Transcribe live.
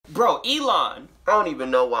Bro, Elon. I don't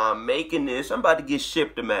even know why I'm making this. I'm about to get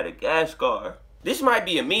shipped to Madagascar. This might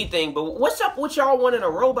be a me thing, but what's up with y'all wanting a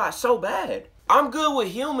robot so bad? I'm good with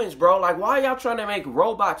humans, bro. Like, why y'all trying to make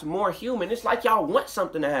robots more human? It's like y'all want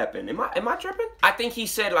something to happen. Am I tripping? I think he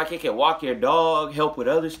said, like, it can walk your dog, help with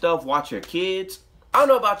other stuff, watch your kids. I don't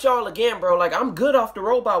know about y'all again, bro. Like, I'm good off the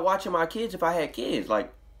robot watching my kids if I had kids.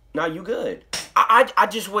 Like, nah, you good. I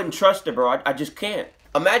just wouldn't trust it, bro. I just can't.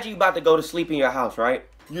 Imagine you about to go to sleep in your house, right?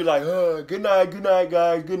 You're like, good night,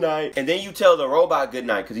 guys, good night. And then you tell the robot good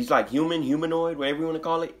night, because he's like humanoid, whatever you want to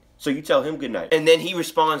call it. So you tell him good night. And then he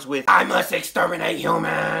responds with, I must exterminate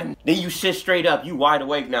human. Then you sit straight up. You wide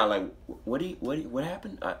awake now. Like, what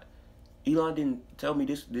happened? Elon didn't tell me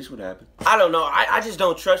this would happen. I don't know. I just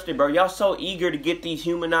don't trust it, bro. Y'all so eager to get these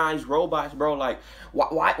humanized robots, bro. Like,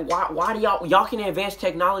 why do y'all can advance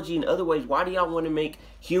technology in other ways. Why do y'all want to make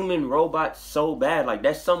human robots so bad? Like,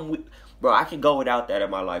 that's something, bro, I could go without that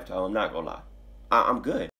in my lifetime. I'm not gonna lie. I'm good.